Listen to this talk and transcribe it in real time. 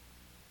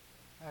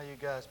How you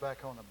guys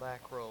back on the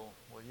back row?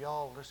 Will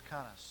y'all just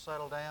kind of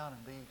settle down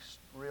and be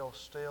real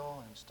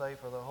still and stay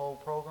for the whole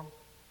program?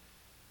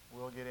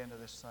 We'll get into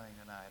this thing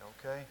tonight,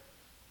 okay?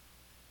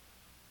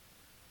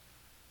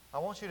 I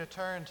want you to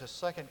turn to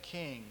 2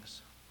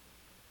 Kings.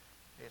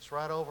 It's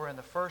right over in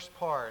the first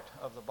part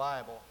of the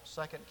Bible,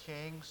 2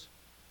 Kings.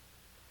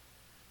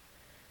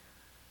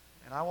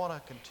 And I want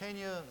to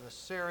continue the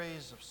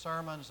series of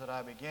sermons that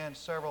I began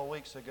several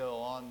weeks ago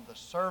on the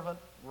servant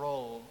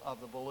role of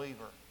the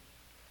believer.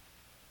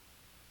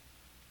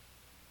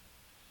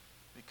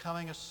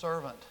 Becoming a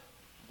servant,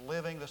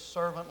 living the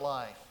servant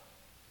life,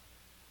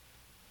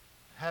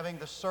 having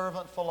the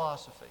servant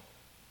philosophy,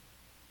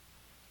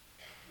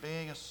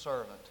 being a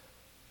servant.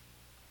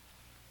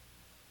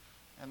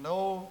 And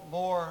no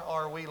more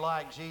are we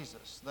like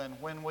Jesus than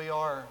when we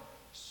are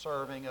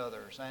serving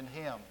others and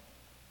Him.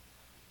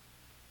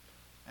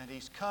 And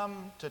He's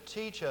come to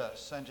teach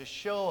us and to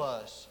show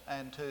us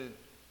and to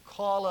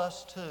call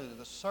us to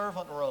the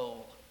servant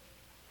role.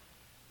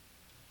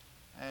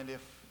 And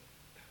if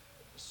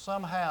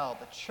somehow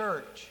the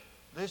church,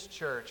 this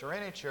church or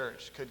any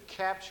church, could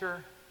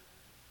capture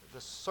the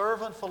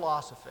servant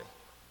philosophy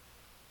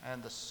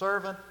and the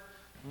servant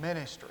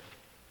ministry,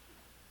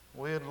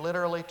 we'd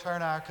literally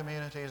turn our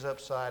communities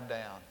upside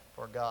down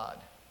for God.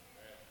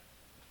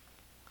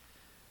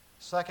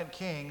 2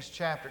 Kings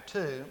chapter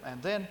 2,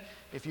 and then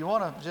if you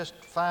want to just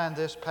find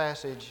this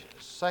passage,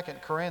 2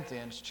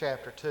 Corinthians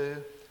chapter 2,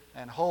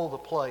 and hold the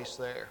place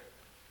there.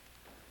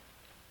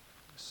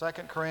 2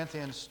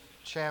 Corinthians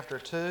chapter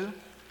 2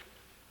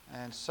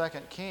 and 2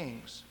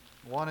 Kings.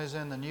 One is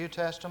in the New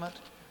Testament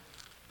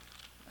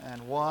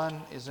and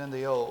one is in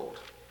the Old.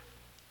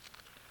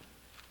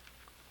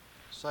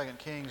 2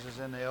 Kings is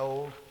in the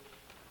Old.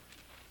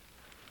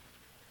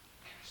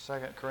 2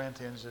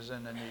 Corinthians is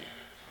in the New.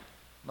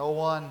 No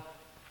one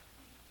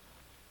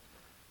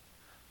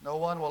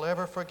will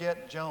ever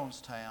forget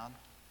Jonestown.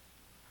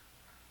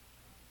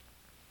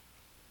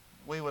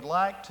 We would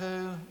like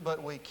to,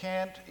 but we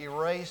can't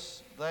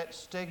erase that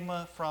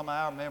stigma from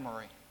our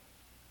memory.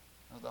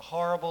 The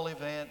horrible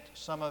event,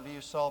 some of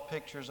you saw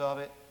pictures of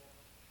it.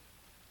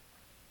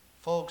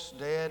 Folks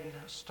dead,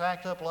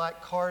 stacked up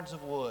like cards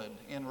of wood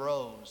in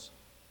rows.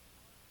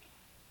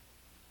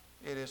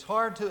 It is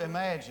hard to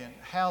imagine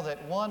how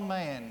that one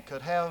man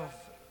could have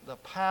the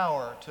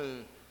power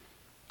to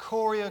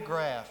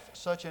choreograph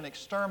such an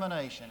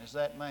extermination as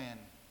that man.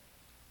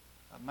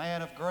 A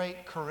man of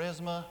great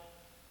charisma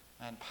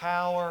and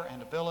power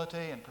and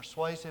ability and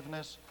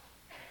persuasiveness,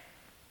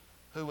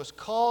 who was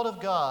called of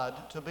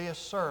God to be a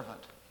servant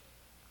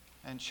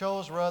and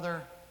chose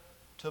rather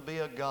to be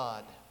a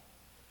God.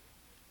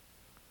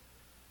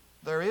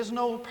 There is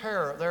no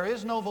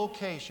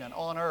vocation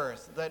on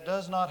earth that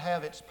does not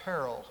have its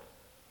peril.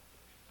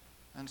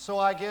 And so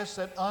I guess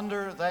that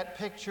under that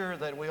picture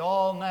that we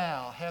all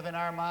now have in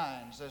our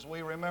minds as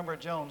we remember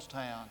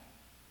Jonestown,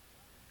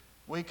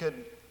 we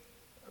could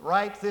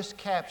write this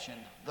caption: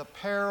 the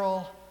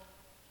peril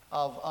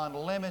of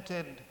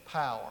unlimited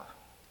power.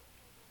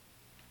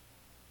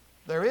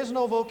 There is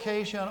no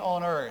vocation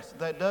on earth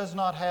that does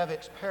not have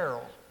its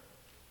peril.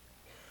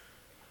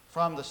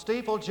 From the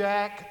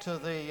steeplejack to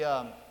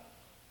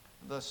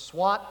the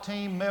SWAT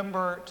team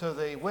member to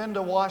the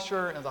window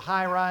washer in the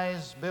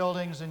high-rise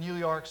buildings in New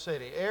York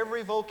City.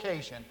 Every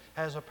vocation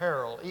has a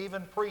peril,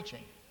 even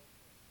preaching.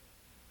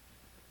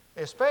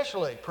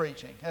 Especially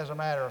preaching, as a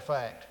matter of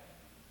fact.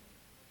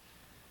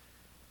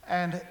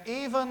 And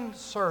even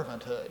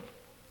servanthood.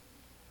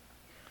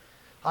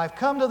 I've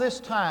come to this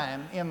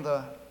time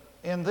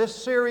in this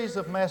series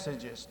of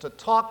messages to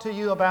talk to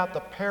you about the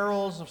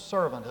perils of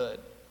servanthood.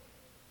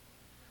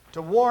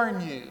 To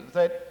warn you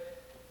that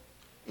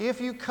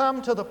if you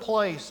come to the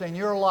place in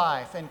your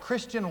life, in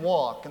Christian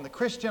walk, in the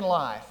Christian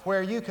life,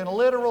 where you can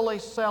literally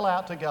sell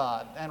out to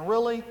God and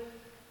really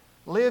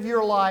live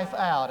your life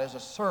out as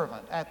a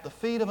servant at the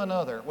feet of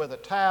another with a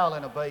towel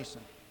and a basin,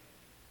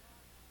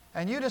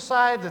 and you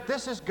decide that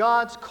this is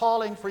God's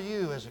calling for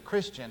you as a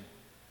Christian,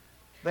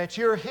 that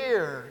you're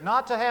here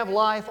not to have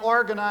life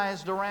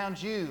organized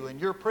around you and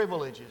your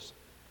privileges,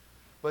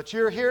 but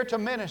you're here to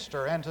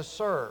minister and to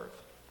serve,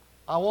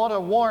 I want to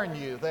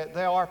warn you that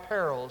there are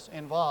perils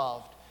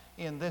involved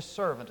in this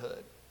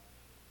servanthood.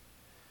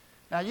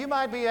 Now you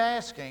might be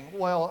asking,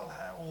 well,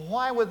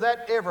 why would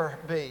that ever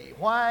be?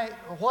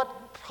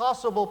 What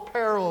possible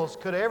perils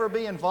could ever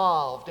be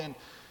involved in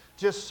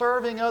just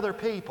serving other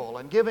people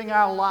and giving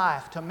our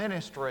life to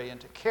ministry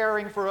and to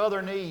caring for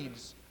other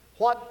needs?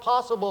 What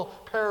possible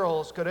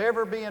perils could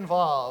ever be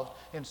involved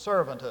in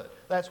servanthood?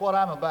 That's what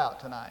I'm about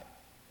tonight.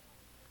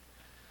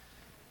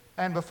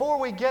 And before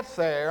we get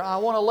there, I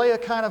want to lay a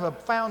kind of a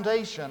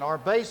foundation or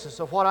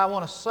basis of what I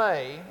want to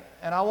say,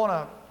 and I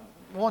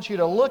want you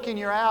to look in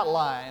your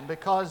outline,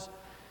 because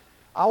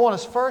I want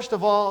us first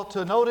of all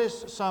to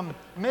notice some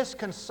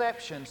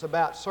misconceptions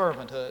about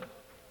servanthood.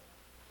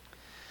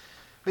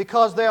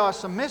 Because there are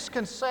some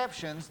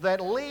misconceptions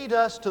that lead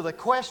us to the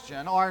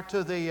question or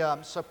to the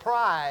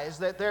surprise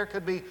that there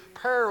could be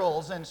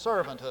perils in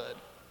servanthood.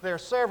 There are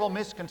several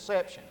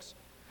misconceptions.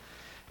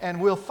 And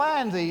we'll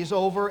find these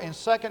over in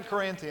 2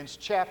 Corinthians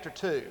chapter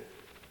 2.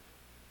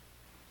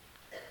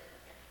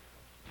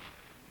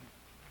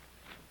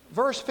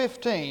 Verse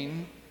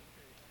 15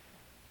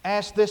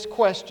 asks this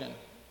question,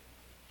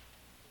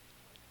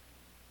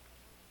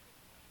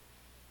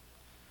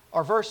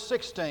 or verse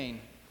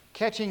 16,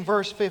 catching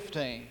verse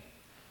 15.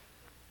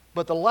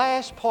 But the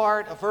last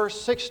part of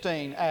verse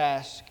 16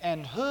 asks,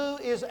 "And who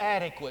is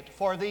adequate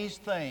for these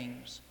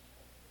things?"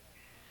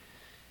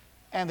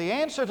 And the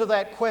answer to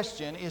that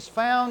question is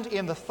found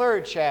in the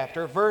 3rd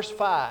chapter, verse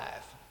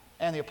 5.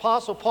 And the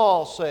Apostle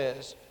Paul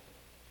says,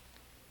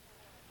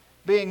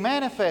 "Being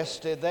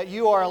manifested that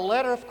you are a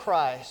letter of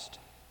Christ,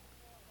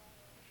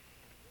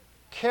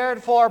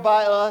 cared for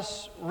by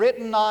us,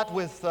 written not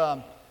with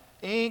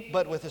ink,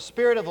 but with the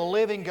Spirit of the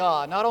living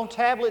God, not on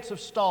tablets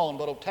of stone,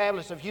 but on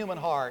tablets of human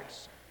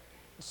hearts.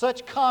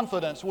 Such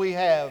confidence we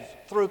have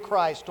through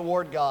Christ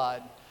toward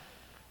God.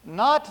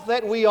 Not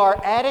that we are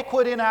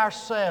adequate in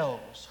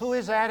ourselves." Who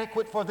is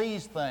adequate for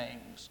these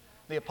things?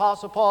 The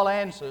Apostle Paul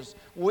answers,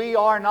 we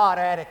are not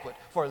adequate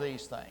for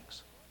these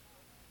things.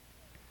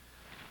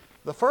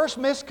 The first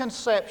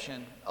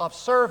misconception of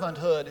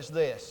servanthood is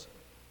this,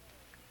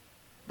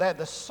 that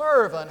the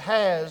servant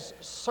has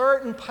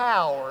certain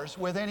powers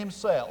within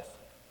himself.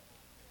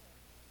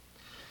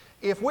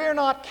 If we're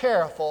not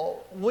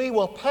careful, we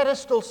will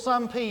pedestal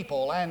some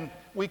people and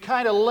we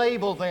kind of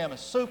label them as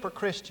super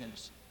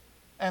Christians.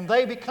 And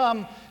they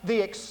become the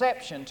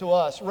exception to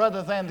us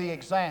rather than the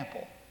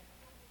example.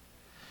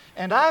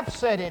 And I've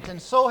said it,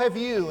 and so have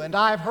you, and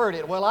I've heard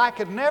it. Well, I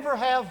could never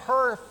have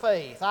her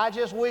faith. I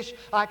just wish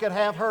I could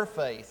have her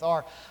faith.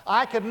 Or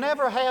I could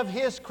never have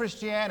his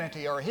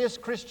Christianity or his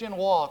Christian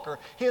walk or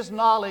his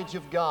knowledge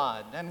of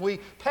God. And we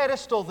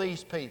pedestal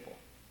these people.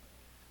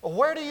 Well,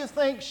 where do you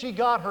think she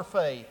got her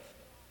faith?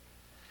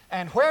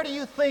 And where do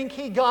you think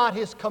he got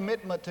his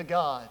commitment to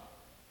God?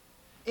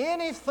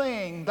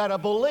 Anything that a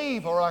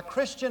believer or a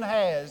Christian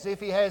has, if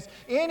he has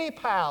any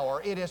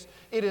power, it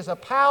is a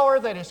power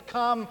that has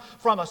come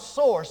from a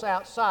source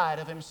outside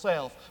of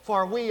himself,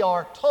 for we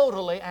are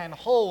totally and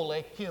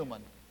wholly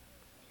human.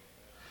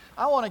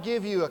 I want to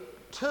give you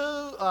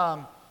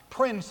two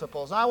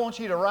principles. I want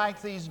you to write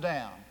these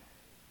down.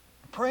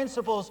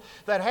 Principles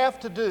that have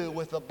to do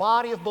with the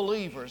body of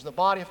believers, the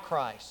body of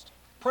Christ.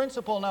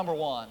 Principle number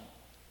 1.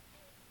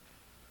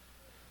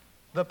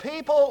 The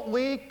people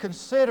we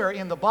consider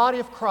in the body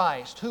of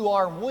Christ who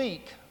are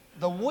weak,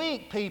 the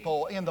weak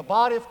people in the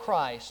body of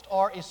Christ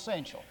are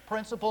essential.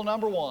 Principle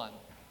number 1.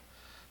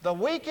 The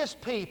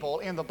weakest people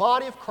in the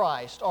body of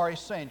Christ are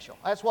essential.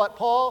 That's what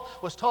Paul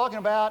was talking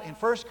about in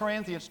 1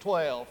 Corinthians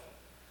 12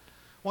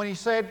 when he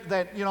said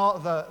that,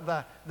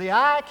 the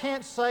eye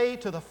can't say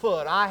to the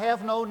foot, I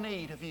have no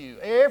need of you.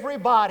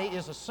 Everybody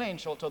is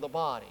essential to the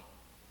body.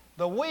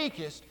 The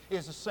weakest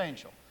is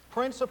essential.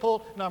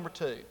 Principle number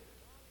 2.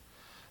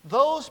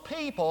 Those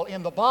people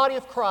in the body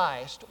of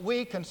Christ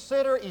we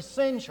consider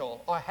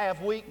essential or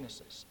have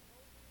weaknesses.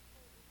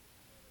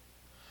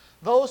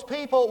 Those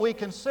people we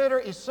consider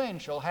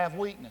essential have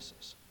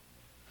weaknesses.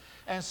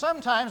 And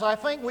sometimes I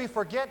think we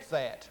forget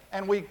that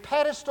and we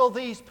pedestal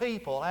these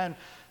people and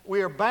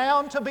we are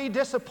bound to be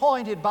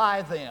disappointed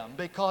by them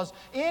because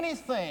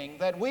anything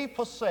that we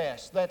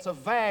possess that's of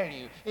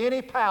value,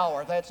 any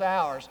power that's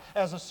ours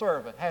as a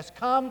servant has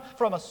come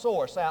from a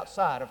source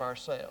outside of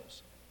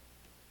ourselves.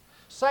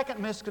 Second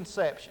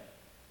misconception,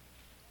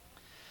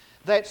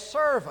 that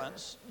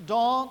servants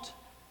don't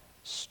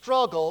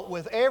struggle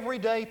with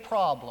everyday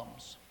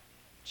problems.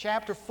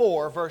 Chapter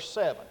 4, verse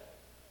 7.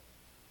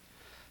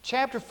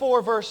 Chapter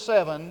 4, verse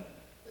 7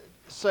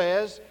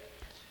 says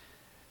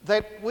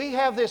that we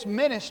have this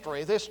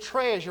ministry, this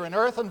treasure in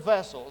earthen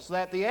vessels,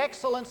 that the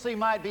excellency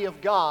might be of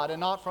God and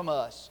not from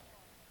us.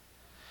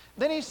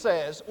 Then he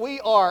says, we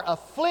are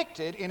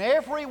afflicted in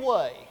every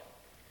way,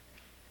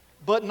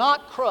 but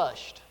not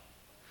crushed.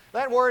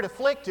 That word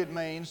afflicted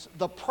means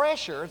the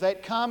pressure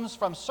that comes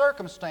from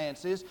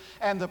circumstances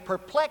and the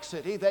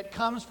perplexity that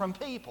comes from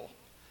people.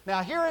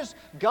 Now here is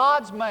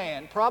God's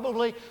man,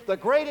 probably the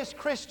greatest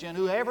Christian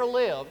who ever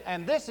lived,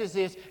 and this is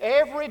his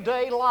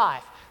everyday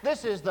life.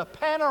 This is the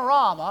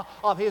panorama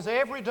of his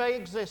everyday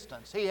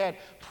existence. He had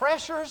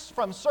pressures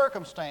from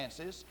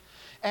circumstances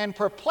and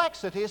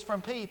perplexities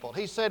from people.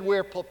 He said,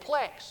 we're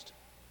perplexed.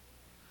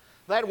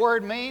 That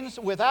word means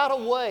without a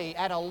way,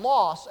 at a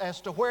loss as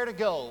to where to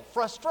go.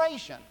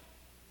 Frustration.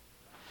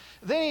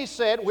 Then he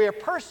said, we're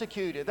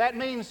persecuted. That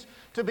means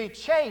to be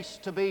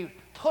chased, to be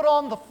put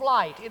on the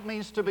flight. It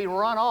means to be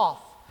run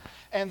off.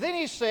 And then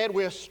he said,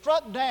 we're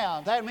struck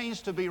down. That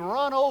means to be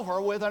run over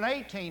with an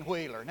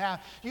 18-wheeler. Now,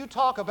 you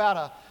talk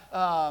about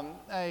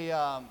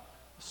a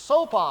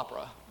soap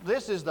opera.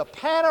 This is the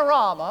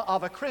panorama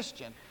of a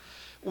Christian.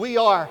 We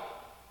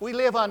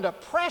live under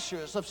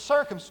pressures of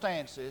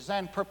circumstances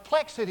and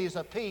perplexities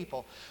of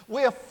people.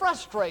 We are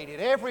frustrated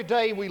every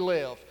day we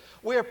live.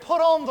 We are put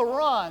on the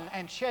run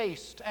and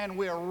chased, and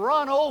we are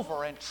run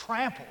over and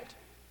trampled.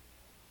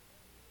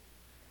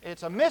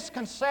 It's a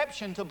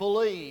misconception to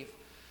believe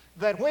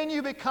that when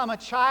you become a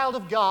child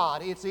of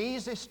God, it's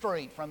easy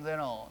street from then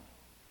on.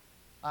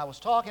 I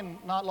was talking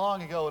not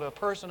long ago to a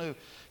person who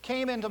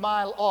came into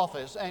my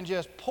office and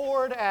just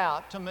poured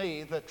out to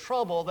me the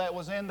trouble that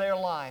was in their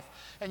life.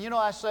 And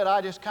I said,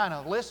 I just kind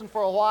of listened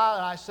for a while,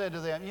 and I said to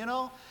them,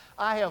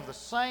 I have the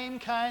same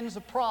kinds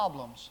of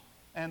problems.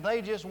 And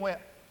they just went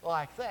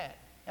like that.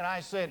 And I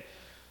said,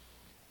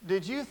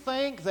 did you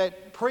think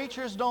that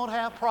preachers don't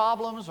have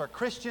problems or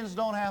Christians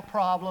don't have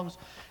problems?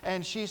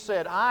 And she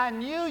said, I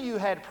knew you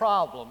had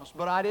problems,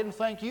 but I didn't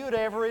think you'd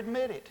ever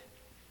admit it.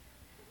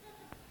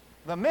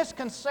 The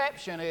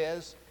misconception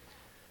is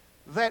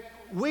that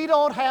we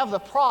don't have the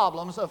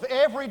problems of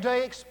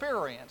everyday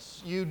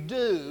experience. You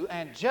do,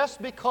 and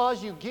just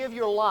because you give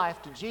your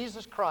life to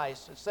Jesus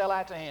Christ and sell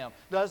out to Him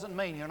doesn't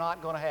mean you're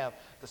not going to have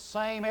the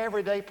same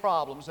everyday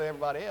problems as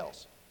everybody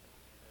else.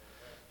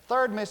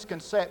 Third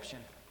misconception,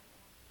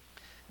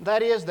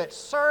 that is that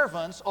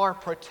servants are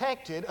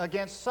protected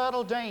against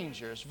subtle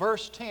dangers.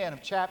 Verse 10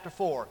 of chapter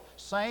 4,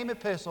 same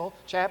epistle,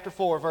 chapter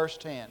 4, verse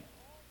 10.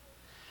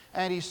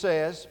 And he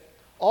says,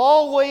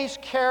 always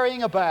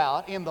carrying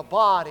about in the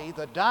body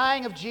the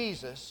dying of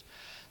Jesus,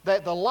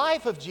 that the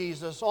life of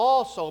Jesus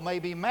also may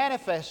be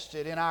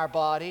manifested in our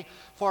body.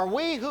 For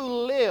we who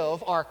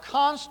live are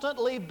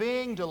constantly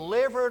being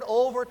delivered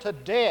over to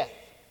death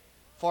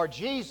for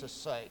Jesus'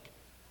 sake.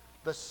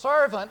 The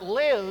servant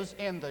lives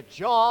in the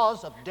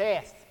jaws of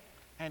death,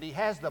 and he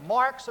has the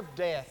marks of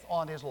death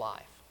on his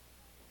life.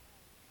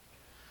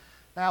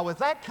 Now, with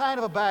that kind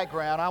of a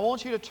background, I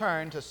want you to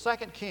turn to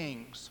 2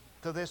 Kings,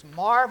 to this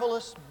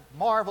marvelous,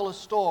 marvelous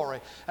story.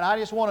 And I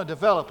just want to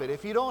develop it.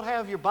 If you don't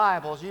have your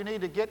Bibles, you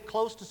need to get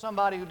close to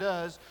somebody who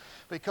does,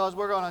 because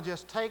we're going to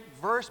just take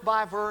verse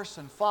by verse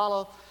and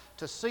follow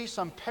to see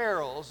some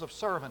perils of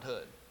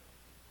servanthood.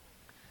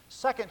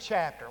 2nd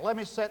chapter. Let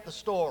me set the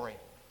story.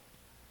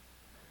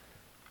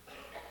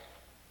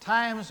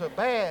 Times are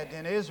bad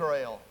in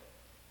Israel.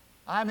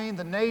 I mean,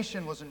 the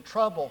nation was in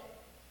trouble.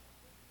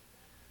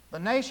 The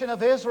nation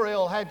of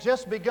Israel had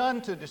just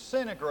begun to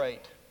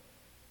disintegrate.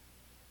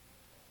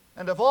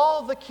 And of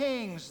all the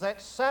kings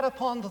that sat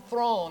upon the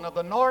throne of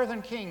the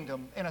northern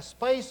kingdom in a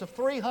space of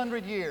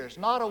 300 years,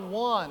 not a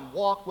one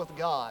walked with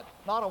God.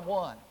 Not a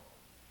one.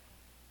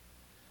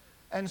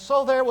 And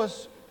so there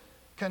was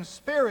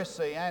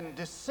conspiracy and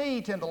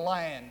deceit in the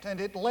land,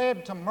 and it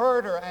led to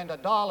murder and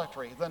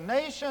idolatry. The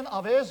nation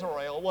of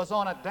Israel was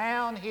on a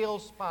downhill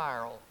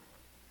spiral.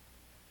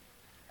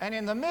 And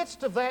in the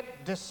midst of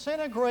that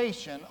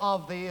disintegration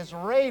of the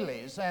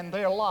Israelis and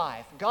their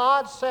life,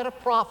 God sent a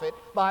prophet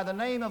by the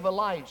name of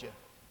Elijah.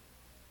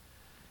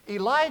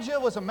 Elijah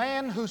was a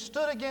man who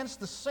stood against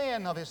the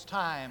sin of his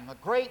time, a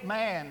great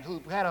man who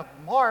had a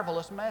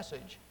marvelous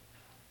message.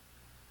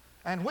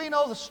 And we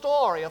know the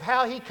story of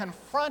how he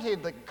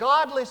confronted the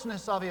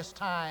godlessness of his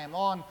time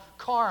on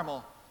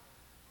Carmel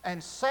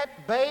and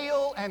set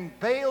Baal and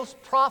Baal's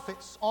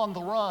prophets on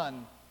the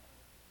run.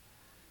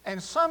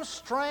 And some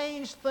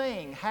strange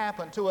thing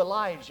happened to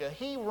Elijah.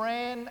 He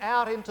ran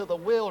out into the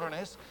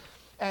wilderness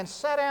and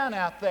sat down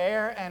out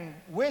there and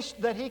wished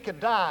that he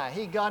could die.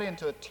 He got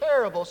into a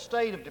terrible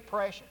state of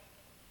depression.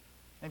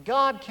 And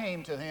God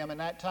came to him in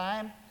that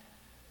time.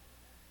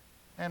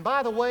 And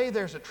by the way,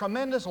 there's a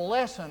tremendous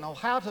lesson on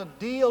how to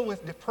deal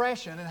with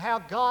depression and how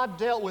God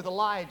dealt with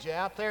Elijah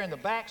out there in the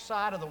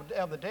backside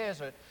of the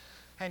desert.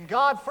 And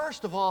God,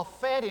 first of all,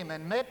 fed him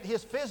and met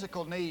his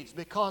physical needs,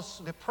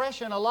 because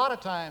depression a lot of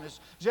times is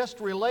just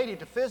related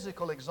to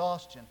physical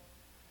exhaustion.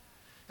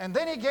 And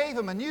then he gave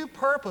him a new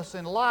purpose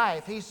in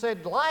life. He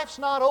said, life's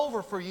not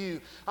over for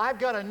you. I've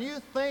got a new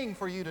thing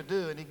for you to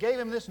do. And he gave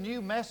him this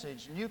new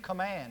message, new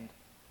command.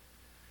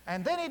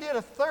 And then he did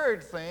a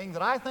third thing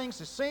that I think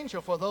is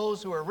essential for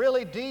those who are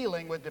really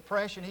dealing with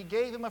depression. He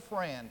gave him a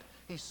friend.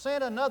 He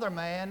sent another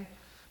man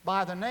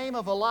by the name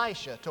of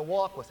Elisha to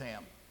walk with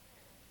him.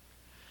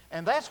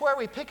 And that's where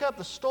we pick up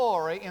the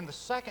story in the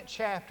 2nd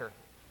chapter.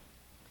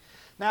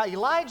 Now,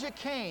 Elijah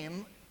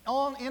came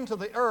on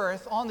the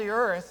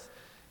earth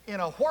in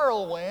a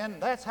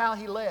whirlwind. That's how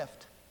he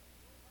left.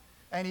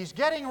 And he's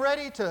getting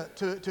ready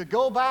to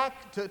go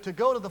back, to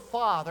go to the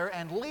Father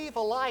and leave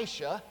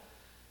Elisha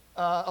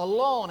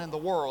alone in the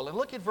world. And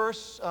look at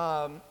verse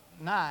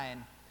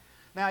 9.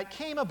 Now, it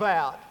came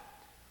about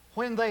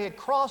when they had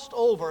crossed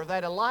over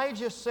that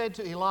Elijah said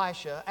to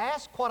Elisha,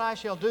 ask what I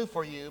shall do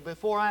for you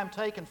before I am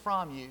taken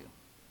from you.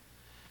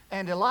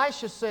 And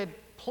Elisha said,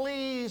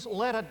 please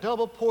let a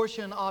double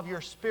portion of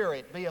your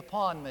spirit be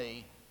upon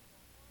me.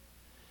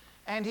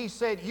 And he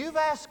said, you've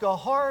asked a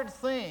hard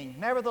thing.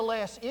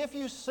 Nevertheless, if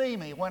you see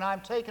me when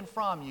I'm taken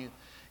from you,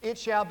 it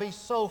shall be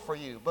so for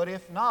you. But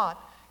if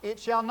not, it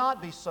shall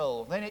not be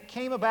so. Then it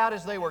came about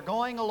as they were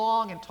going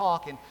along and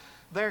talking,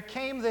 there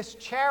came this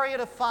chariot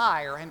of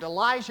fire, and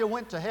Elijah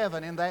went to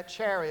heaven in that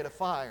chariot of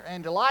fire.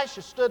 And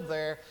Elisha stood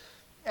there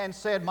and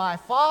said, my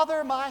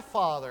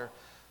father,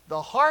 the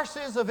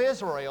horses of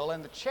Israel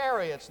and the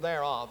chariots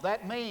thereof.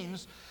 That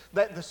means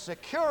that the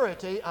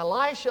security,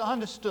 Elisha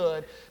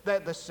understood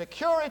that the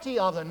security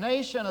of the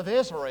nation of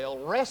Israel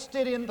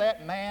rested in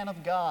that man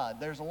of God.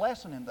 There's a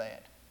lesson in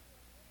that.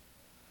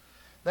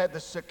 that the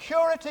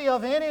security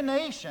of any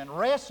nation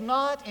rests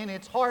not in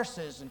its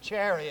horses and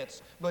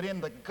chariots, but in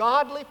the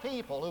godly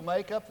people who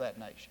make up that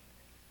nation.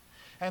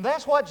 And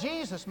that's what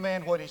Jesus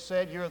meant when He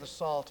said, you're the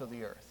salt of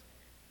the earth.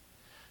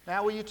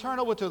 Now, will you turn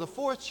over to the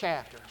 4th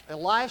chapter?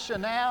 Elisha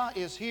now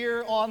is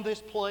here on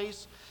this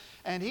place,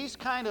 and he's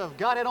kind of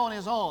got it on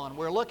his own.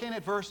 We're looking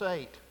at verse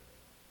 8.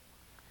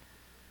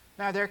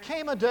 Now, there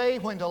came a day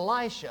when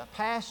Elisha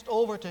passed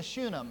over to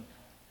Shunem,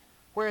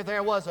 where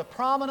there was a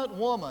prominent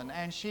woman,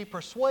 and she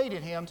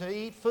persuaded him to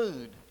eat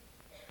food.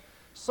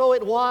 So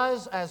it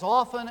was, as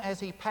often as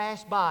he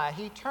passed by,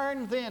 he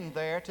turned then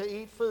there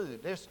to eat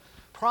food. This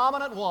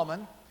prominent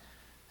woman,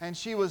 and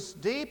she was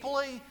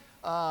deeply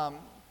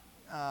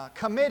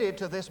committed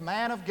to this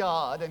man of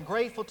God and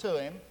grateful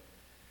to him.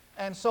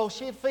 And so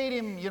she'd feed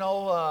him,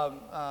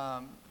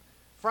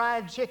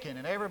 fried chicken,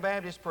 and every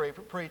Baptist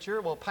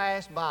preacher will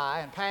pass by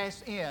and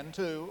pass in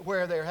to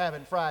where they're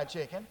having fried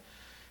chicken.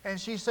 And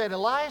she said,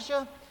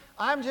 Elijah,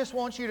 I just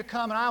want you to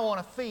come and I want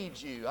to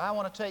feed you. I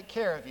want to take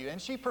care of you.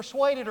 And she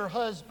persuaded her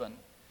husband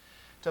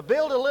to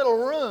build a little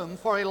room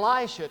for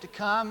Elisha to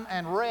come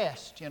and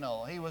rest.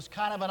 He was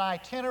kind of an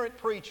itinerant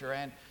preacher,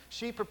 and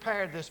she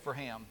prepared this for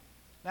him.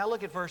 Now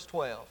look at verse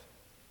 12.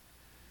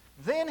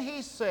 Then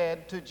he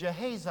said to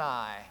Gehazi,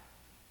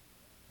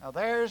 now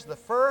there is the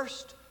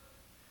first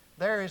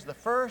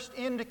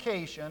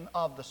indication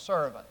of the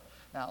servant.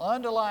 Now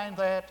underline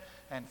that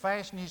and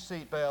fasten your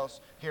seatbelts.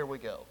 Here we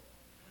go.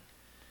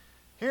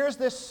 Here's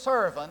this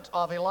servant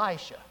of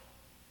Elisha.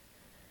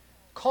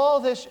 Call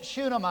this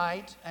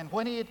Shunammite, and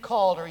when he had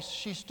called her,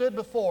 she stood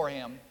before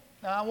him.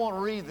 Now I want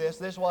to read this.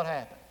 This is what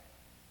happened.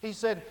 He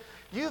said,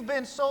 you've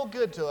been so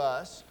good to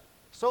us,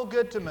 so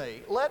good to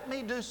me. Let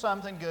me do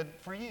something good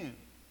for you.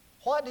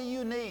 What do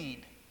you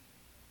need?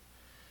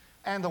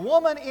 And the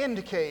woman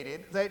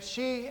indicated that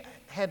she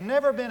had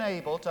never been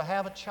able to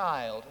have a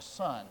child, a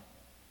son.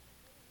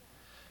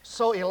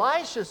 So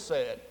Elisha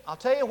said, I'll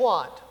tell you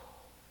what,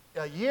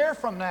 a year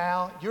from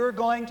now, you're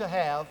going to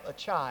have a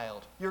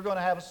child. You're going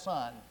to have a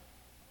son.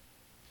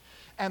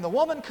 And the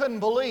woman couldn't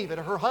believe it.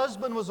 Her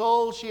husband was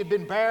old. She had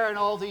been barren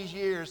all these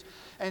years.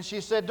 And she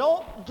said,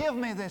 don't give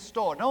me this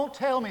story. Don't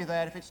tell me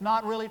that if it's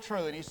not really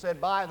true. And he said,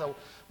 by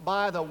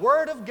the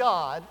word of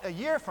God, a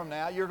year from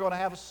now, you're going to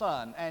have a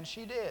son. And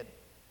she did.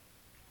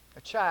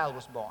 A child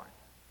was born.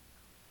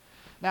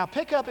 Now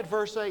pick up at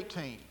verse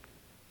 18.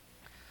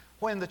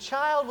 When the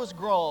child was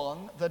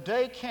grown, the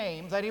day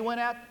came that he went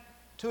out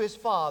to his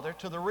father,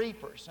 to the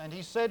reapers. And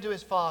he said to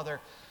his father,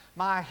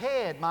 my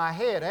head.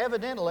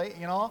 Evidently,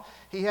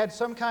 he had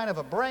some kind of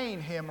a brain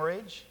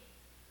hemorrhage,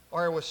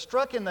 or was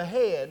struck in the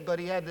head, but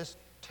he had this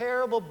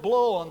terrible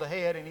blow on the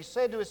head. And he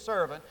said to his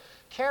servant,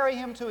 carry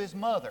him to his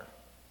mother.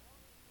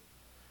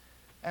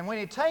 And when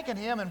he had taken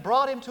him and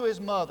brought him to his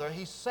mother,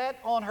 he sat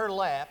on her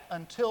lap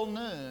until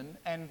noon,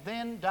 and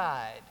then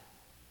died.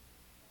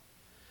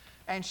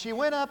 And she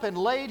went up and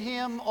laid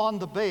him on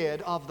the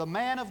bed of the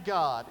man of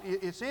God.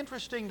 It's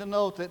interesting to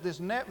note that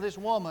this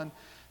woman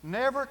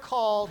never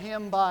called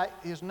him by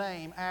his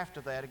name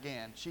after that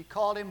again. She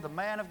called him the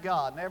man of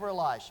God, never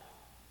Elisha.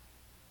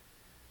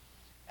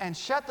 And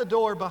shut the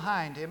door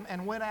behind him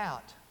and went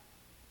out.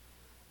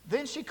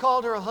 Then she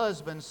called her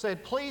husband and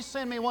said, please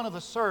send me one of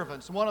the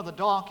servants, one of the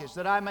donkeys,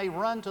 that I may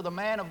run to the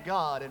man of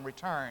God and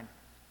return.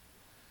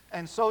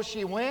 And so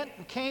she went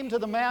and came to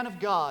the man of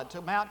God,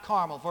 to Mount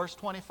Carmel, verse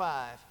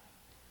 25.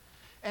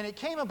 And it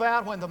came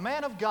about when the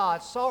man of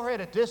God saw her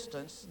at a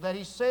distance that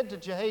he said to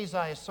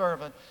Gehazi his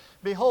servant,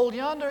 behold,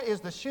 yonder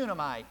is the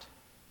Shunammite.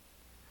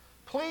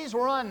 Please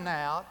run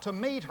now to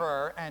meet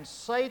her and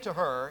say to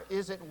her,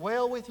 is it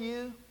well with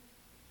you?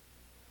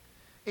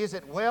 Is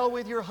it well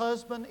with your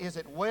husband? Is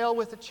it well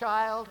with the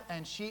child?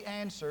 And she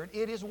answered,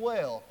 it is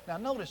well. Now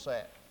notice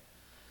that.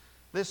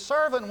 This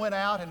servant went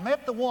out and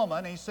met the woman.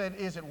 And he said,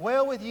 is it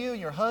well with you,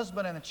 your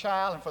husband, and the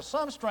child? And for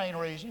some strange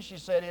reason, she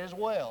said, it is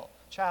well.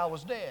 The child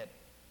was dead.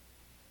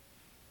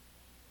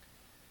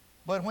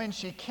 But when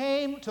she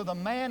came to the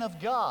man of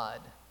God,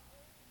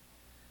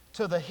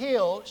 to the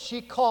hill, she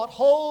caught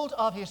hold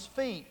of his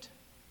feet.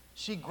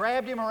 She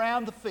grabbed him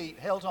around the feet,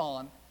 held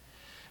on.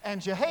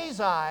 And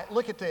Gehazi,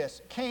 look at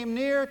this, came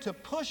near to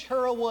push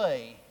her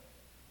away.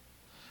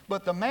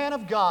 But the man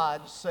of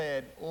God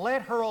said,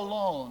 let her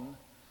alone,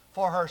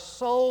 for her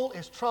soul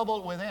is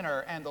troubled within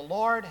her, and the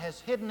Lord has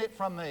hidden it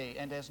from me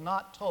and has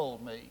not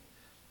told me.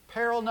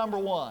 Peril number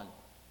 1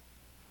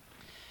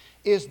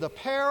 is the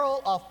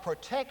peril of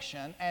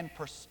protection and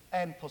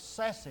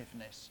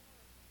possessiveness.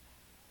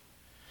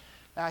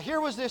 Now here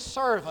was this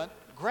servant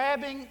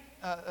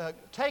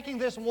taking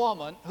this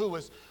woman who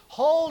was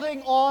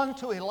holding on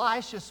to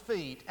Elisha's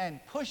feet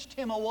and pushed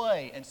him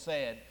away and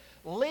said,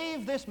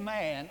 leave this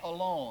man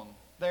alone.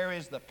 There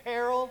is the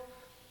peril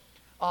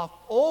of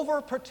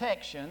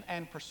overprotection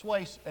and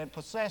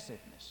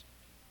possessiveness.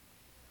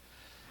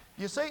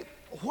 You see,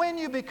 when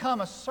you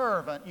become a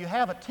servant, you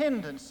have a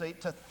tendency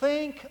to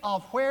think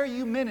of where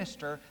you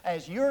minister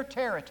as your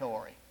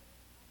territory.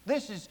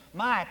 This is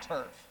my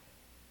turf,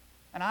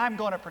 and I'm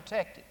going to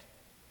protect it.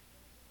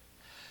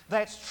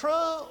 That's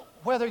true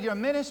whether your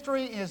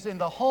ministry is in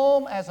the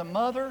home as a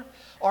mother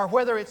or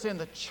whether it's in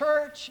the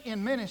church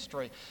in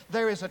ministry.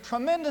 There is a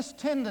tremendous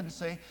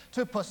tendency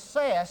to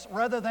possess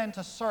rather than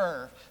to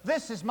serve.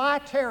 This is my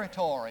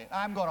territory.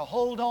 I'm going to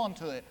hold on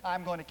to it.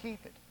 I'm going to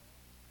keep it.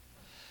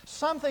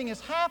 Something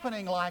is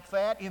happening like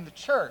that in the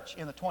church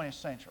in the 20th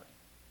century.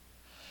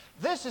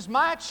 This is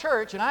my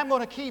church and I'm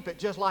going to keep it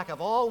just like I've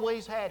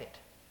always had it.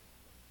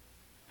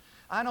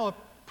 I know a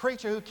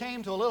preacher who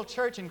came to a little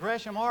church in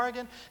Gresham,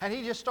 Oregon, and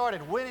he just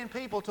started winning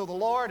people to the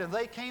Lord, and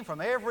they came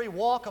from every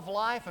walk of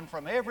life and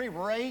from every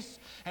race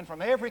and from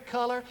every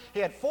color. He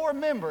had 4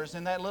 members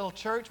in that little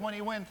church when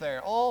he went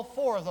there. All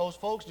 4 of those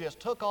folks just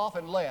took off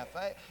and left.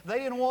 They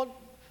didn't want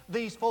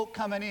these folk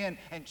coming in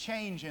and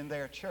changing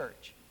their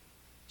church.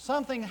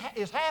 Something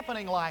is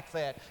happening like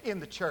that in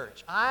the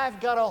church. I've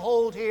got a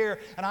hold here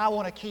and I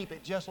want to keep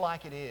it just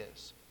like it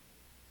is.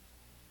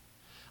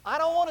 I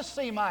don't want to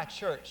see my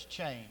church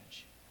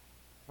change.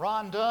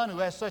 Ron Dunn, who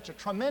has such a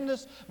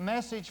tremendous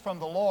message from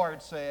the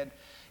Lord, said,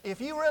 if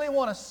you really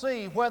want to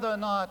see whether or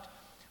not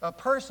a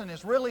person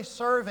is really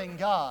serving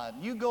God,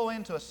 you go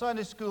into a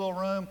Sunday school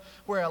room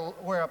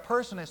where a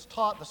person has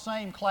taught the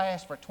same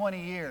class for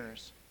 20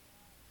 years,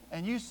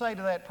 and you say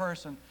to that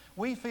person,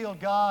 we feel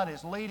God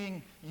is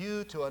leading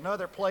you to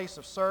another place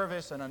of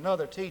service and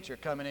another teacher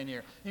coming in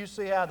here. You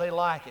see how they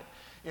like it.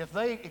 If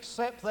they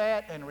accept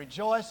that and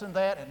rejoice in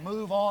that and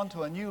move on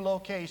to a new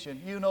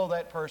location, you know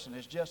that person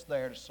is just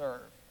there to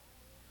serve.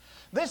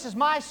 This is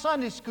my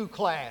Sunday school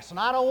class, and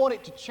I don't want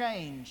it to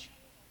change.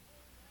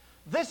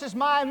 This is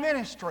my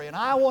ministry, and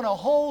I want to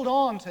hold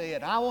on to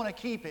it. I want to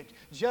keep it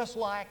just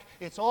like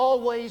it's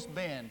always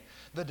been.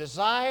 The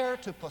desire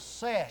to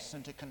possess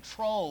and to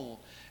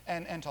control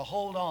and to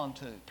hold on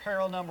to.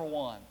 Peril number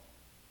 1.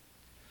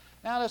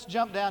 Now let's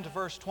jump down to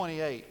verse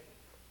 28.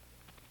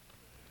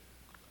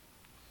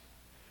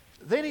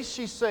 Then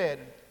she said,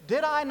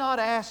 did I not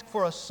ask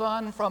for a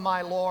son from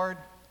my Lord?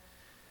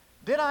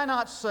 Did I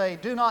not say,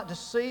 do not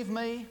deceive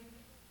me?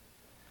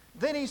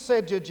 Then he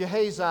said to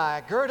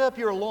Gehazi, gird up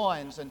your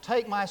loins and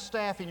take my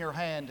staff in your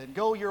hand and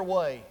go your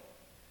way.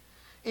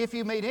 If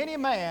you meet any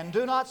man,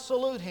 do not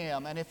salute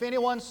him, and if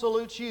anyone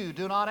salutes you,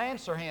 do not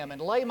answer him,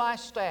 and lay my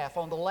staff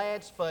on the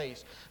lad's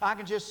face. I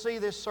can just see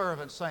this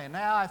servant saying,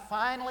 now I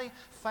finally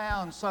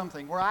found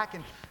something where I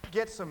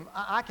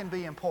can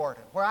be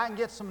important, where I can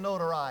get some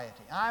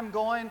notoriety. I'm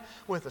going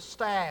with a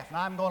staff, and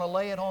I'm going to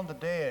lay it on the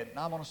dead, and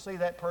I'm going to see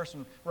that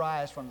person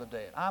rise from the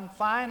dead. I'm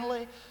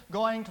finally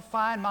going to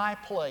find my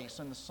place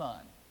in the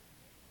sun.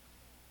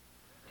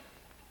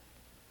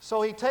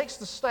 So he takes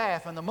the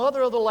staff, and the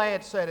mother of the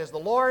lad said, as the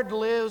Lord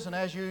lives and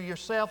as you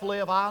yourself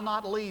live, I'll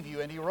not leave you.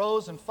 And he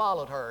rose and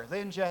followed her.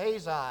 Then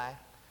Gehazi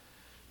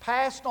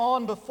passed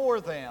on before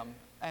them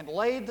and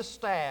laid the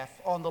staff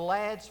on the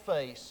lad's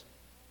face.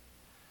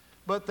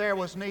 But there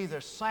was neither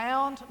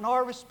sound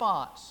nor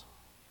response.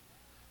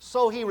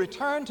 So he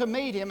returned to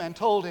meet him and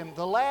told him,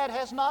 the lad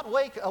has not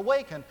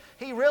awakened.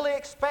 He really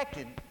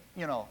expected,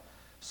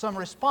 some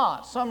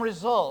response, some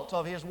result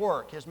of his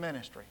work, his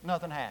ministry.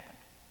 Nothing happened.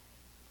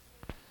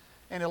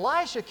 And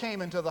Elisha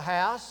came into the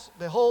house.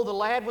 Behold, the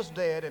lad was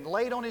dead and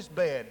laid on his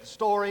bed. The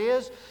story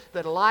is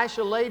that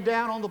Elisha laid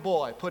down on the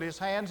boy, put his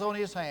hands on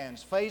his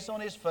hands, face on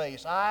his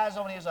face, eyes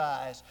on his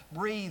eyes,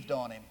 breathed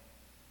on him.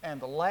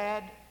 And the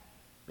lad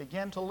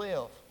began to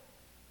live.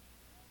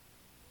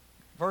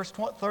 Verse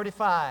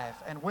 35,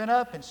 and went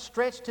up and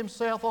stretched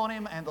himself on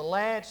him, and the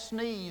lad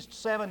sneezed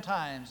 7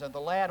 times, and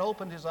the lad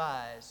opened his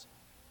eyes.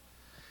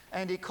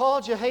 And he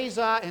called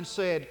Gehazi and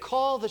said,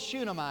 call the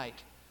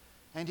Shunammite.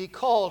 And he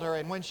called her,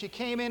 and when she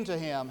came into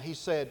him, he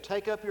said,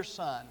 take up your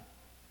son.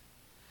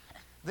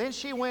 Then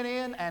she went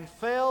in and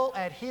fell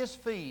at his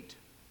feet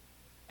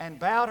and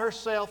bowed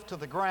herself to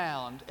the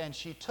ground, and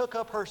she took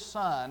up her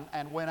son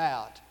and went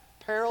out.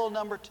 Peril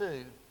number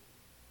 2.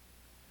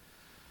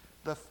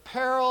 The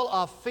peril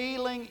of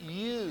feeling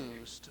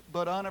used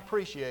but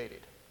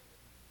unappreciated.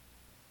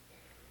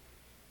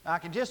 I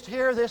can just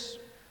hear this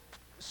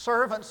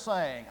servant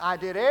saying, I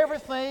did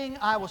everything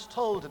I was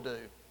told to do.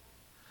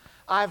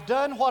 I've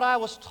done what I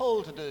was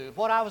told to do,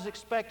 what I was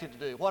expected to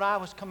do, what I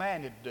was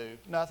commanded to do.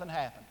 Nothing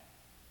happened.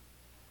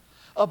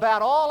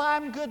 About all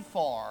I'm good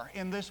for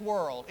in this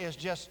world is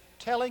just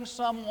telling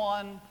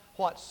someone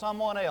what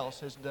someone else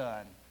has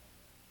done.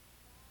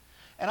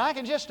 And I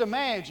can just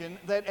imagine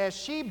that as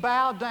she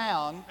bowed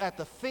down at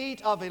the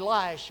feet of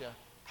Elisha,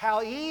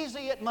 how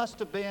easy it must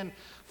have been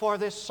for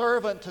this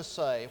servant to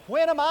say,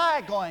 when am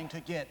I going to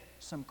get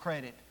some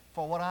credit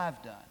for what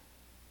I've done?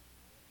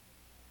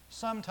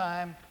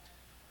 Sometime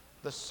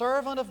the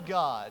servant of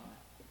God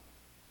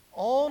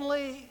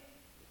only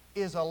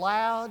is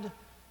allowed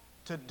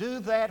to do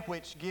that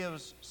which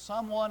gives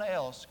someone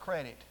else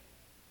credit.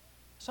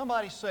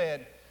 Somebody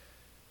said,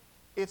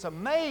 it's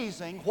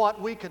amazing what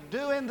we could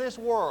do in this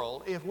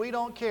world if we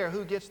don't care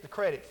who gets the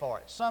credit for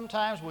it.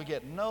 Sometimes we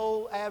get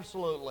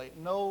absolutely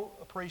no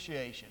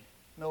appreciation,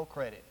 no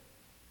credit.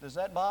 Does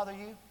that bother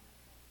you?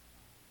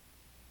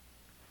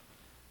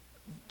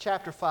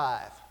 Chapter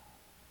 5.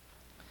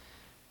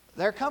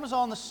 there comes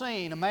on the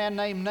scene a man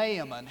named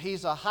Naaman.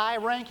 He's a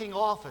high-ranking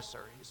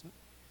officer.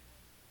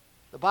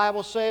 The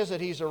Bible says that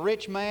he's a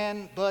rich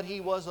man, but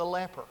he was a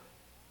leper.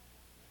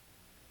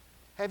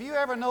 Have you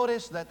ever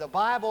noticed that the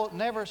Bible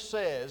never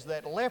says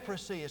that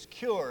leprosy is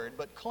cured,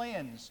 but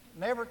cleansed?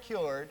 Never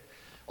cured.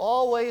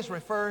 Always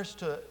refers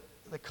to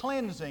the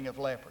cleansing of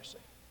leprosy.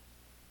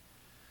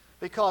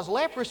 Because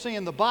leprosy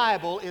in the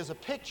Bible is a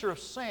picture of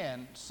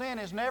sin. Sin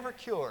is never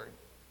cured.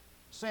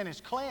 Sin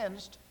is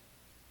cleansed.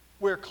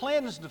 We're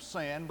cleansed of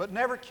sin, but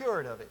never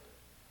cured of it.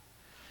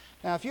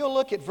 Now, if you'll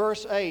look at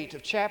verse 8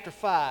 of chapter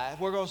 5,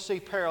 we're going to see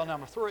peril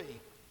number 3.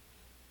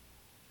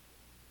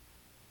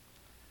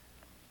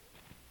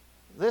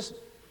 This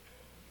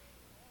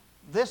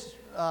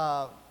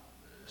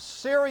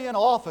Syrian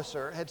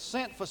officer had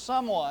sent for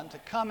someone to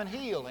come and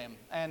heal him.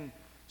 And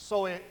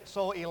so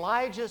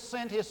Elijah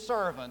sent his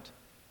servant,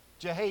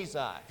 Gehazi.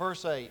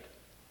 Verse 8.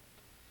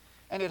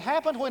 And it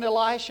happened when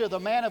Elisha, the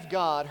man of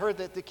God, heard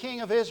that the king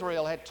of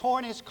Israel had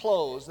torn his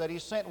clothes, that he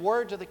sent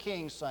word to the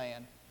king,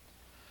 saying,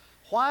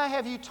 Why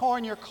have you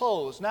torn your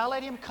clothes? Now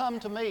let him come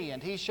to me,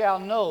 and he shall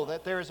know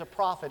that there is a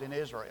prophet in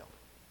Israel.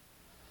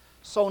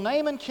 So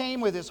Naaman came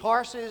with his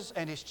horses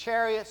and his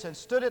chariots and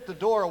stood at the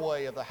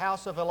doorway of the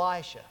house of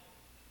Elisha.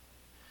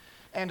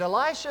 And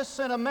Elisha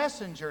sent a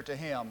messenger to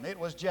him. It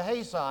was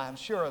Gehazi, I'm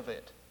sure of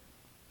it,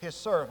 his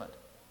servant,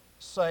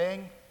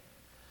 saying,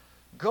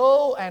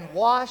 Go and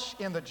wash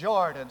in the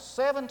Jordan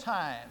 7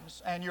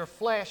 times, and your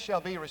flesh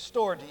shall be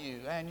restored to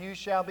you, and you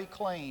shall be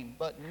clean.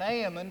 But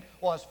Naaman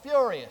was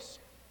furious.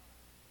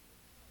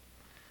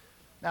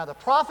 Now the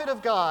prophet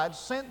of God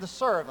sent the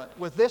servant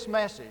with this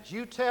message.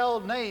 You tell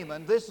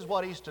Naaman this is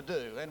what he's to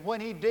do. And when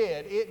he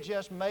did, it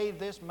just made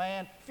this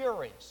man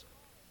furious.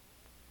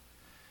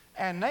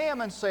 And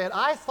Naaman said,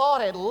 I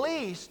thought at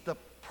least the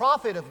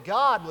prophet of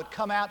God would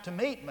come out to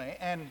meet me,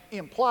 and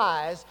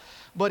implies,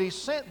 but he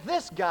sent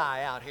this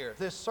guy out here,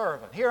 this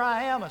servant. Here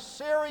I am, a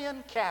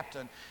Syrian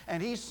captain,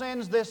 and he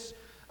sends this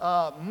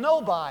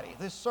nobody,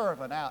 this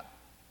servant, out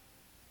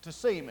to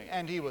see me.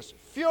 And he was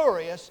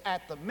furious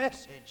at the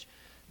message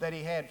that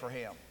he had for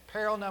him.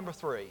 Peril number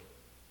 3.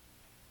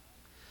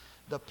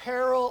 The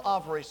peril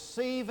of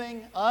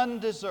receiving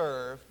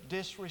undeserved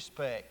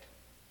disrespect.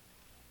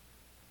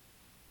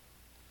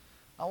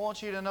 I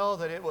want you to know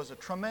that it was a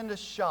tremendous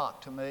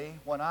shock to me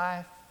when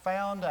I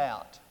found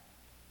out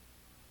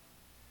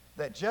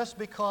that just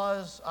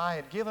because I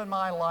had given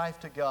my life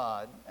to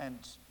God and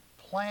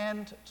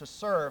planned to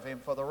serve Him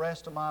for the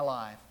rest of my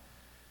life,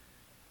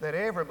 that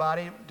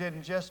everybody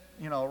didn't just,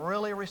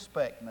 really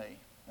respect me.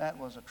 That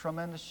was a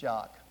tremendous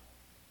shock.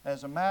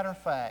 As a matter of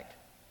fact,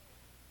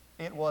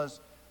 it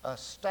was a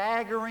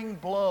staggering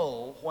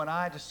blow when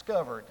I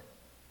discovered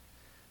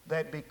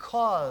that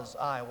because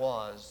I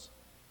was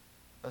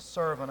a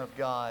servant of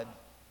God,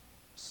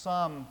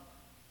 some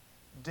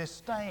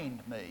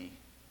disdained me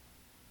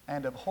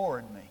and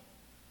abhorred me.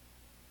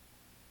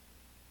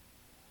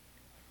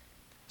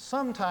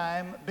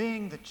 Sometime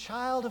being the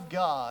child of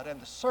God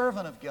and the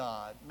servant of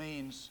God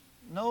means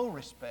no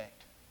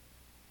respect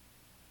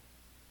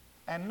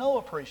and no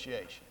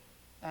appreciation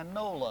and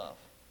no love,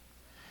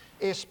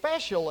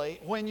 especially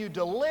when you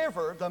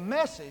deliver the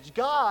message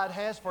God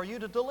has for you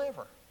to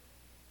deliver.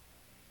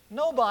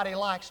 Nobody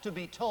likes to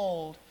be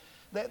told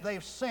that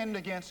they've sinned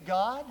against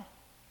God,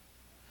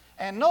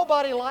 and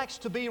nobody likes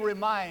to be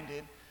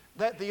reminded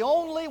that the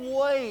only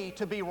way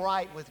to be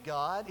right with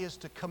God is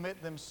to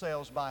commit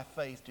themselves by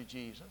faith to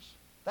Jesus.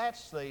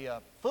 That's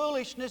the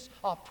foolishness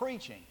of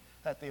preaching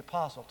that the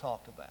apostle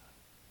talked about.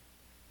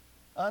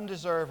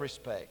 Undeserved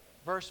respect.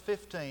 Verse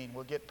 15,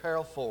 we'll get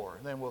peril 4,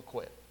 and then we'll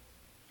quit.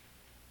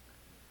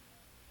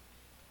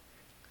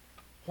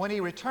 When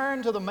he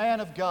returned to the man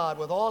of God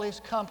with all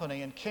his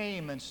company and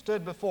came and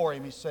stood before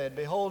him, he said,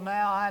 Behold,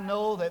 now I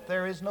know that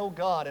there is no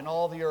God in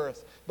all the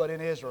earth but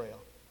in Israel.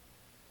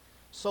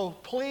 So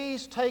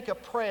please take a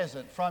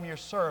present from your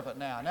servant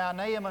now. Now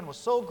Naaman was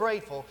so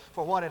grateful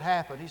for what had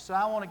happened. He said,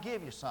 I want to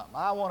give you something.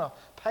 I want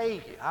to pay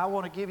you. I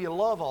want to give you a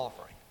love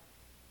offering.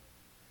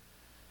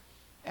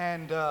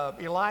 And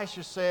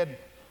Elisha said,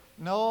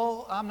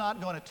 No, I'm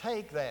not going to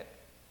take that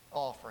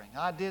offering.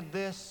 I did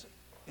this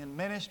in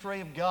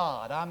ministry of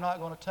God. I'm not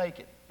going to take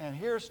it. And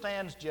here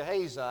stands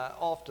Gehazi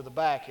off to the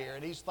back here,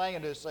 and he's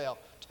thinking to himself,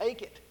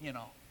 take it,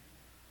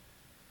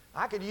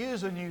 I could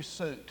use a new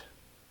suit,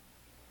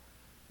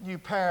 new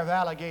pair of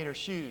alligator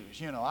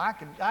shoes,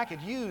 I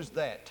could use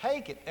that.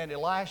 Take it. And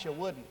Elisha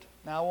wouldn't.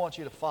 Now I want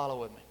you to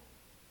follow with me.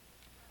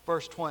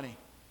 Verse 20.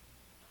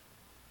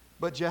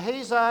 But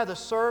Gehazi, the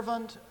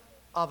servant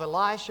of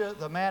Elisha,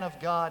 the man of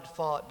God,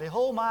 thought,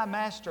 Behold, my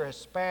master has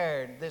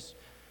spared this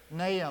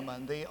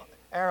Naaman, the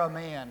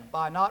Aramean,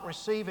 by not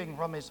receiving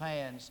from his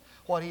hands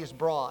what he has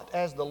brought.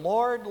 As the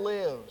Lord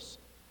lives,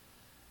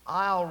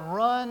 I'll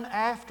run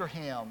after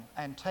him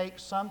and take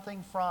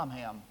something from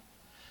him.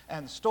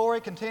 And the story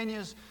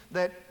continues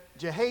that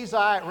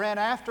Gehazi ran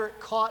after it,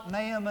 caught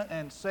Naaman,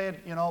 and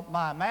said,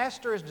 my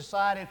master has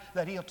decided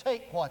that he'll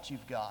take what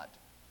you've got.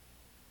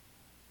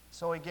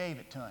 So he gave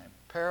it to him.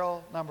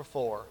 Peril number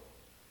 4.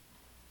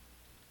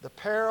 the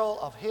peril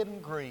of hidden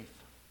grief,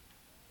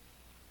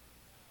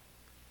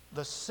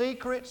 the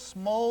secret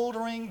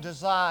smoldering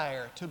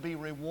desire to be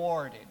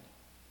rewarded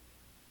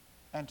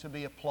and to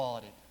be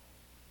applauded.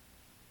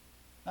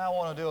 Now I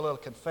want to do a little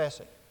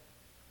confessing.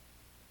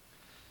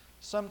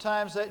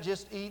 Sometimes that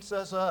just eats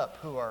us up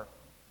who are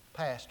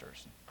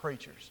pastors and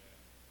preachers,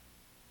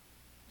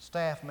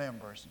 staff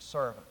members and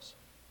servants.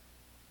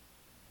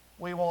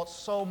 We want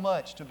so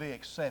much to be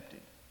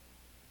accepted,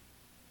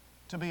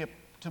 to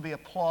be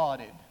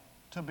applauded,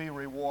 to be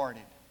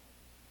rewarded.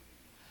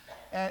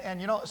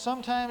 And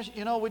sometimes,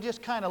 we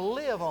just kind of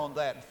live on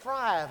that and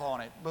thrive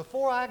on it.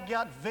 Before I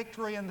got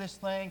victory in this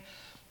thing,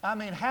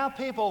 how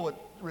people would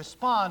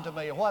respond to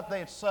me, what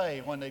they'd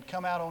say when they'd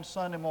come out on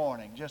Sunday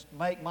morning, just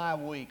make my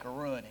week or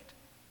ruin it.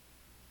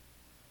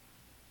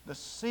 The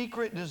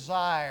secret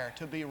desire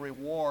to be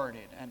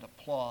rewarded and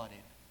applauded.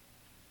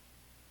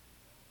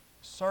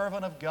 The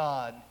servant of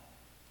God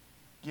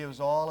gives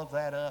all of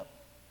that up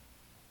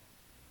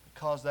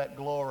because that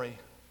glory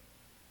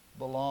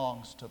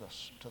belongs to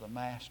the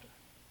Master.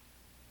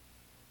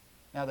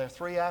 Now, there are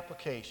 3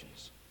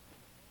 applications.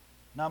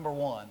 Number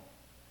 1,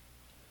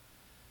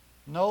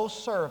 no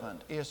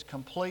servant is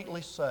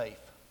completely safe.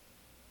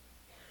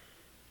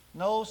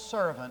 No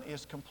servant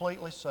is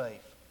completely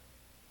safe.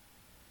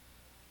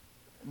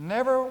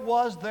 Never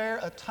was there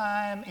a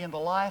time in the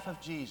life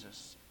of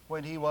Jesus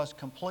when he was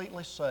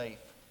completely safe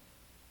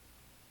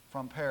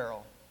from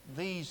peril.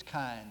 These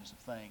kinds of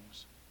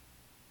things.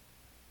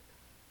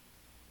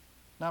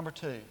 Number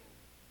 2,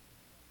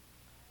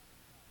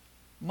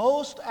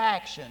 most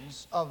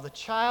actions of the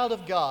child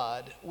of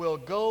God will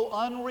go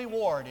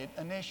unrewarded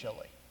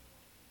initially.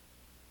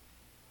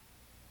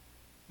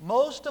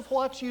 Most of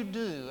what you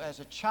do as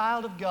a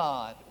child of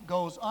God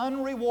goes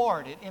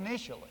unrewarded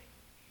initially.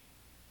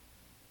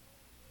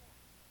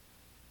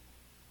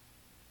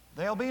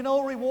 There'll be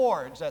no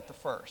rewards at the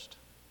first.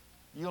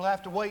 You'll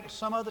have to wait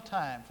some other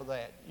time for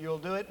that. You'll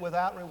do it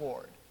without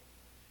reward.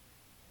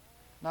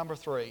 Number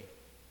 3,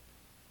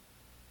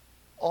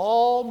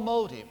 all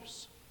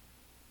motives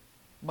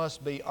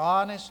must be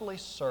honestly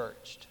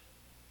searched.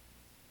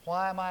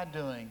 Why am I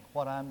doing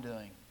what I'm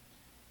doing?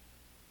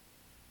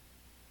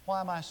 Why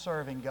am I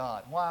serving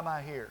God? Why am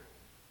I here?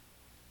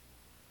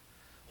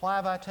 Why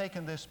have I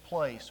taken this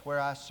place where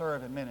I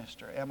serve and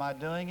minister? Am I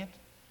doing it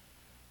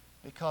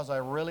because I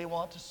really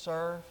want to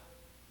serve?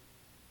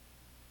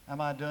 Am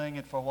I doing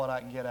it for what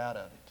I can get out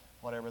of it,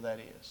 whatever that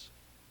is?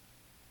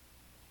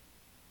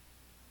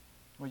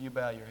 Will you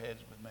bow your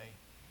heads with me?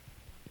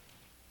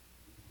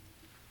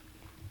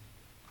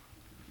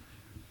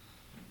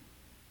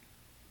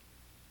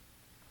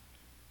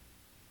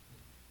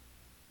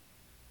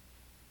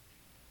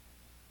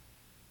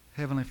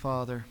 Heavenly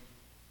Father,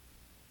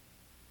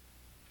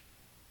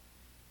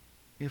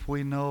 if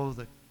we know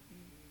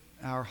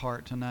our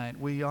heart tonight,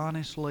 we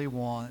honestly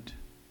want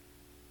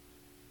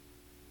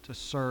to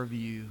serve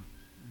you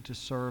and to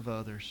serve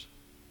others.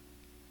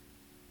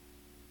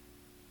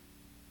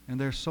 And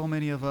there's so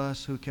many of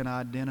us who can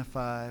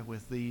identify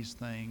with these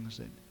things.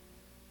 It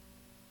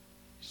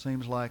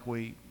seems like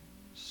we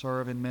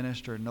serve and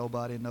minister and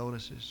nobody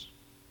notices.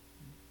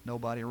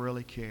 Nobody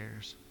really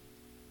cares.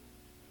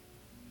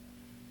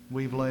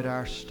 We've laid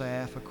our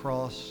staff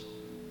across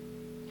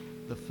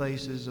the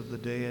faces of the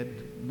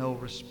dead, no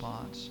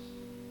response.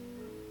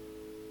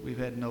 We've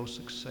had no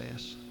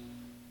success.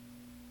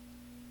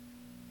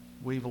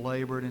 We've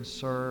labored and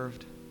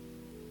served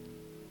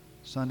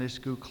Sunday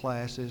school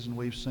classes and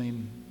we've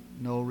seen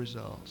no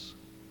results.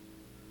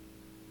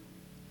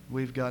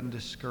 We've gotten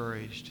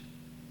discouraged.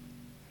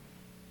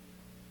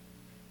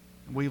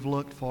 We've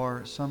looked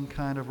for some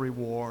kind of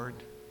reward,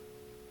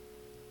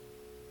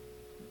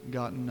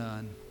 gotten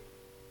none.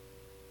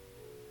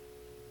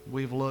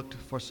 We've looked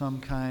for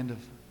some kind of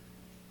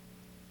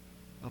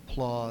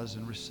applause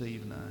and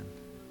received none.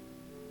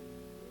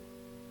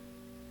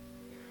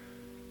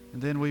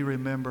 And then we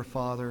remember,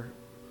 Father,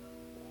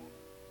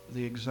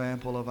 the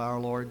example of our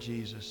Lord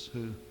Jesus,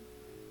 who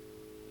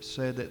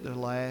said that the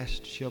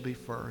last shall be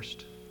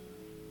first,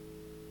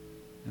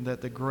 and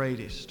that the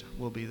greatest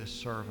will be the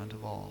servant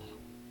of all.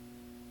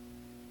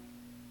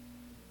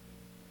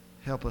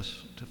 Help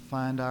us to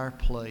find our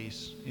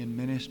place in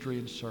ministry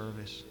and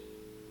service,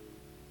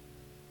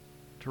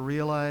 to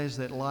realize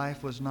that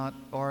life is not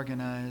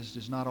organized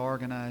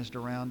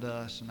around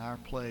us and our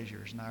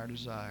pleasures and our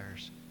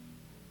desires,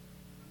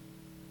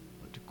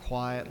 but to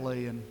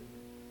quietly and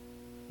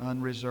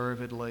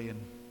unreservedly and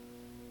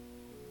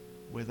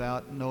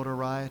without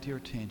notoriety or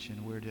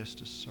attention, we're just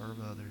to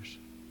serve others,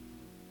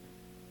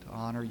 to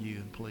honor you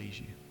and please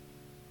you.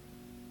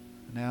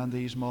 And now in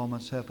these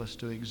moments, help us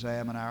to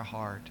examine our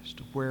heart as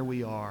to where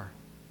we are,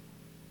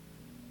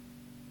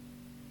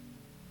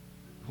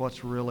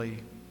 what's really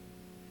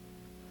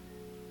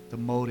the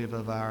motive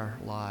of our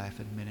life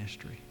and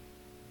ministry.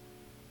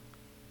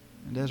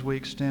 And as we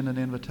extend an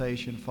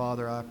invitation,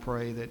 Father, I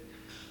pray that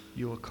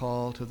you will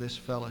call to this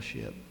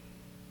fellowship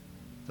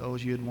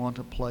those you'd want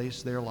to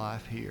place their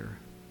life here,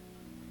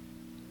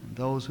 and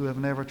those who have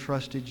never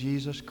trusted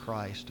Jesus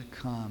Christ to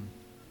come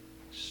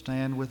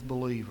stand with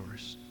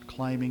believers,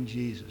 claiming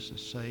Jesus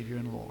as Savior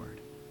and Lord.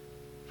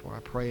 For I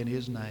pray in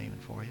His name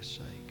and for His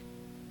sake.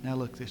 Now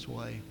look this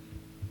way.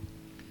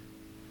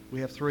 We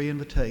have 3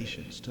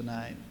 invitations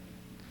tonight.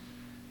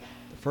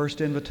 The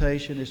first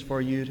invitation is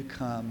for you to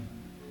come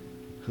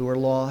who are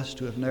lost,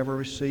 who have never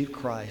received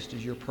Christ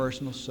as your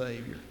personal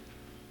Savior.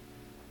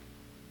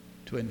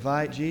 To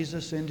invite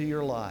Jesus into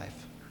your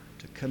life,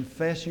 to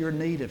confess your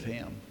need of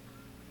Him,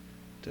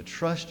 to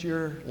trust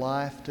your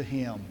life to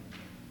Him.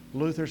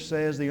 Luther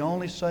says the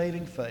only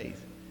saving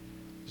faith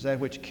is that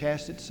which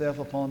casts itself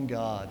upon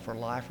God for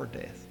life or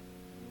death.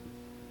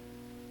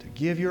 To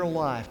give your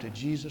life to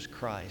Jesus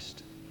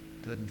Christ,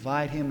 to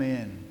invite Him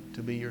in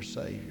to be your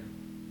Savior.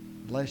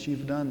 Unless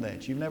you've done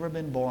that, you've never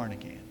been born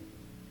again.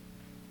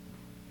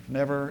 You've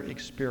never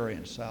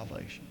experienced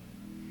salvation.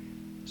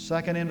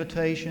 Second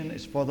invitation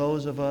is for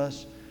those of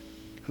us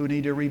who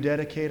need to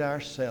rededicate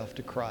ourselves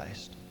to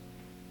Christ,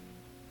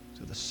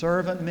 to the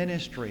servant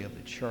ministry of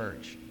the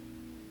church,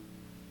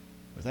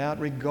 without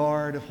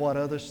regard of what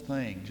others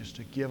think, just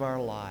to give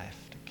our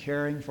life to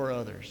caring for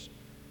others,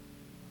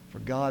 for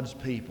God's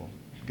people,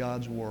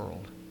 God's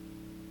world.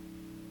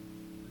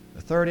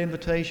 The third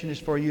invitation is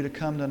for you to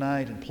come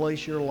tonight and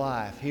place your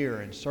life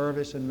here in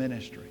service and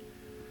ministry.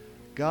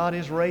 God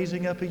is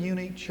raising up a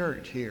unique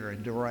church here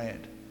in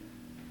Durant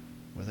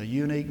with a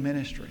unique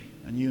ministry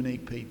and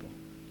unique people.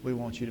 We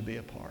want you to be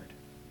a part.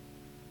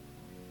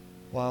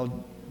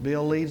 While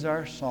Bill leads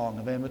our song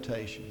of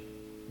invitation,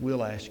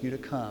 we'll ask you to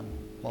come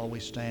while we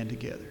stand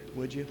together.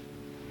 Would you?